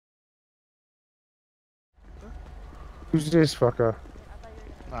Who's this fucker?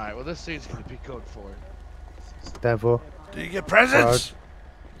 Alright, well this scene's gonna be code 4. Devil. Do you get Crowd. presents?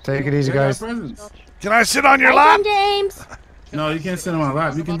 Take it easy, I got guys. presents. Can I sit on your Hi, lap? James. No, you can't sit on my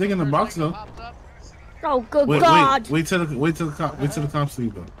lap. You can dig in the box though. Oh, good Wait, God. wait till the cops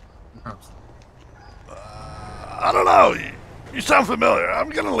leave though. Cops. I don't know. You sound familiar. I'm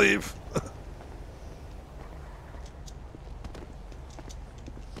gonna leave.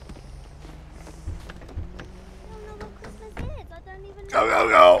 Go, go,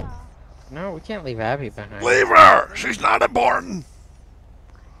 go. No, we can't leave Abby behind. Leave her. She's not important.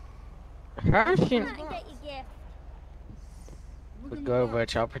 How is she? Get your gift. Go,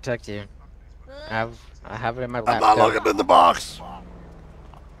 Butch. I'll protect you. I have it in my I'm lap. not Go. looking in the box.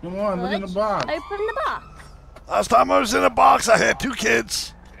 Come on, look in the box. Open the box. Last time I was in a box, I had 2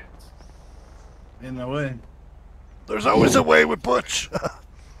 kids. In the way. There's always a way with Butch.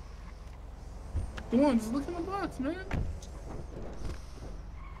 Come on, just look in the box, man.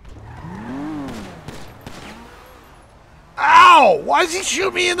 Ow! Why does he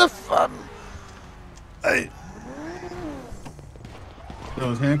shoot me in the Hey,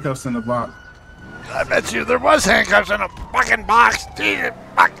 Those handcuffs in the box. I bet you there was handcuffs in a fucking box. Jesus,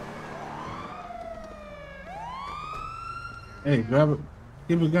 fuck. Hey, grab it.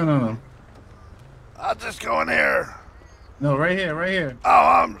 Keep a gun on him. I'll just go in here. No, right here, right here. Oh,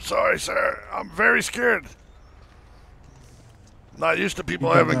 I'm sorry, sir. I'm very scared. Not used to people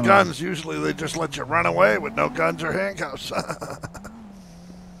Keep that having gun on. guns. Usually they just let you run away with no guns or handcuffs.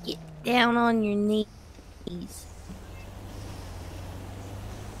 Get down on your knees.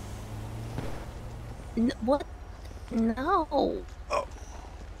 What? No. Oh.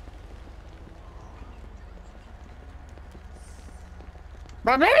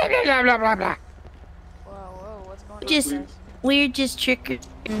 Blah, blah, blah, blah, blah, blah, blah. Whoa, what's going Just, on, guys? we're just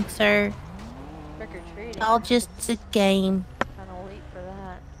trick-or-treating, sir. Trick-or-treating? All just a game. Kinda late for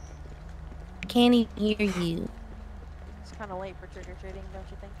that. Can't even hear you. It's kinda late for trick-or-treating, don't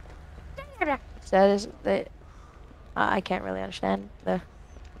you think? So that is, I can't really understand the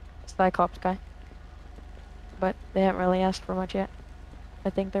Cyclops guy. But they haven't really asked for much yet. I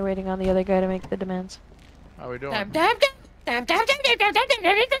think they're waiting on the other guy to make the demands. How we doing?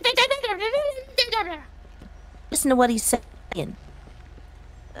 Listen to what he's saying.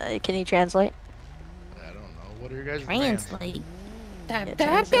 Can you translate? I don't know. What are your guys' demands? Translate.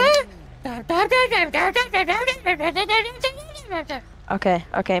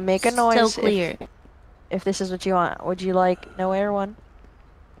 Okay, make a noise. So if- clear. If this is what you want. Would you like no air one?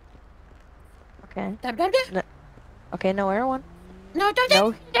 Okay. No, okay, no air one. No.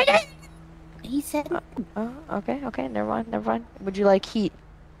 He said, Oh, okay, never mind. Would you like heat?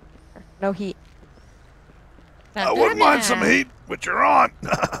 No heat. I wouldn't mind some heat, but you're on.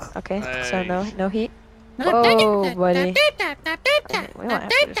 Okay, so Hey. no heat. Oh, buddy. We might have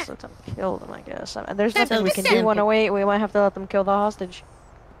to just let them kill them, I guess. There's nothing we can do. Wanna wait? We might have to let them kill the hostage.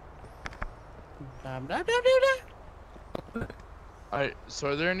 Alright, so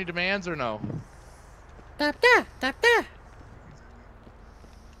are there any demands or no?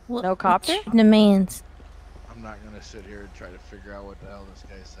 what, No copter? what's your demands? I'm not gonna sit here and try to figure out what the hell this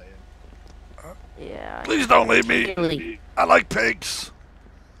guy's saying. Yeah. Please don't leave me. Really? I like pigs.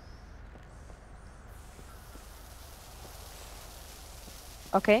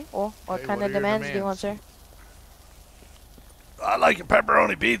 Okay, well, what Hey, kind what of are your demands do you want, sir? demands? I like a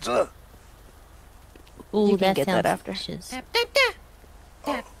pepperoni pizza. Ooh, You can that get sounds that after. delicious.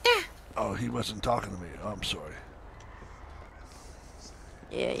 Oh, he wasn't talking to me. I'm sorry.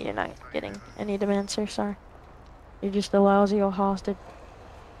 Yeah, you're not getting any demands, sir. Sorry. You're just a lousy old hostage.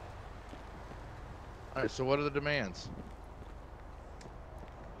 Alright, so what are the demands?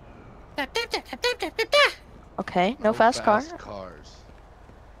 Okay, no fast car. cars.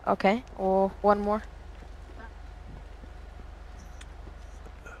 Okay, well, one more.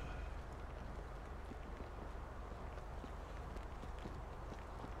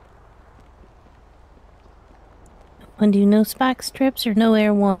 Want to do no spike strips or no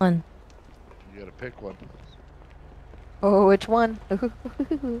air one? You gotta pick one. Oh, which one?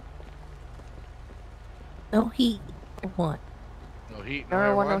 No heat or what? No heat, No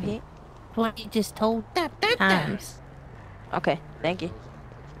air one, no heat. What you just told times. Okay, thank you.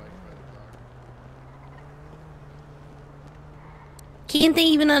 Can't they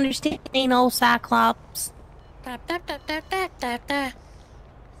even understand old Cyclops? Yeah,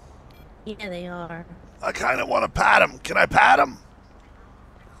 they are. I kind of want to pat him. Can I pat him?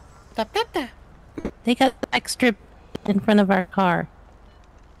 They got the spike strip in front of our car.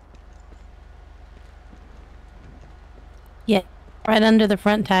 Yeah, right under the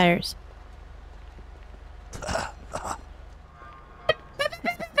front tires.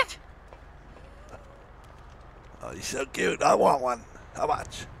 he's so cute. I want one. How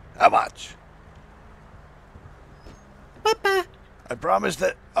much? How much? Papa. I promised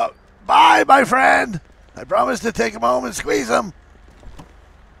that. Bye, my friend. I promised to take him home and squeeze him.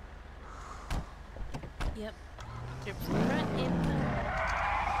 Yep. Strips in front, in the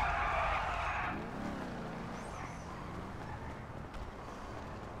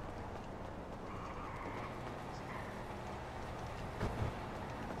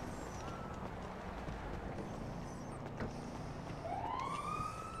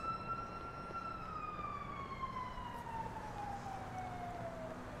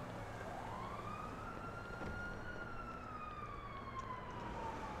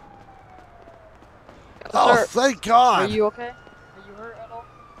Oh, Sir, thank God. are you okay? Are you hurt at all?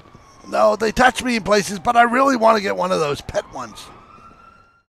 No, they touch me in places, but I really want to get one of those pet ones.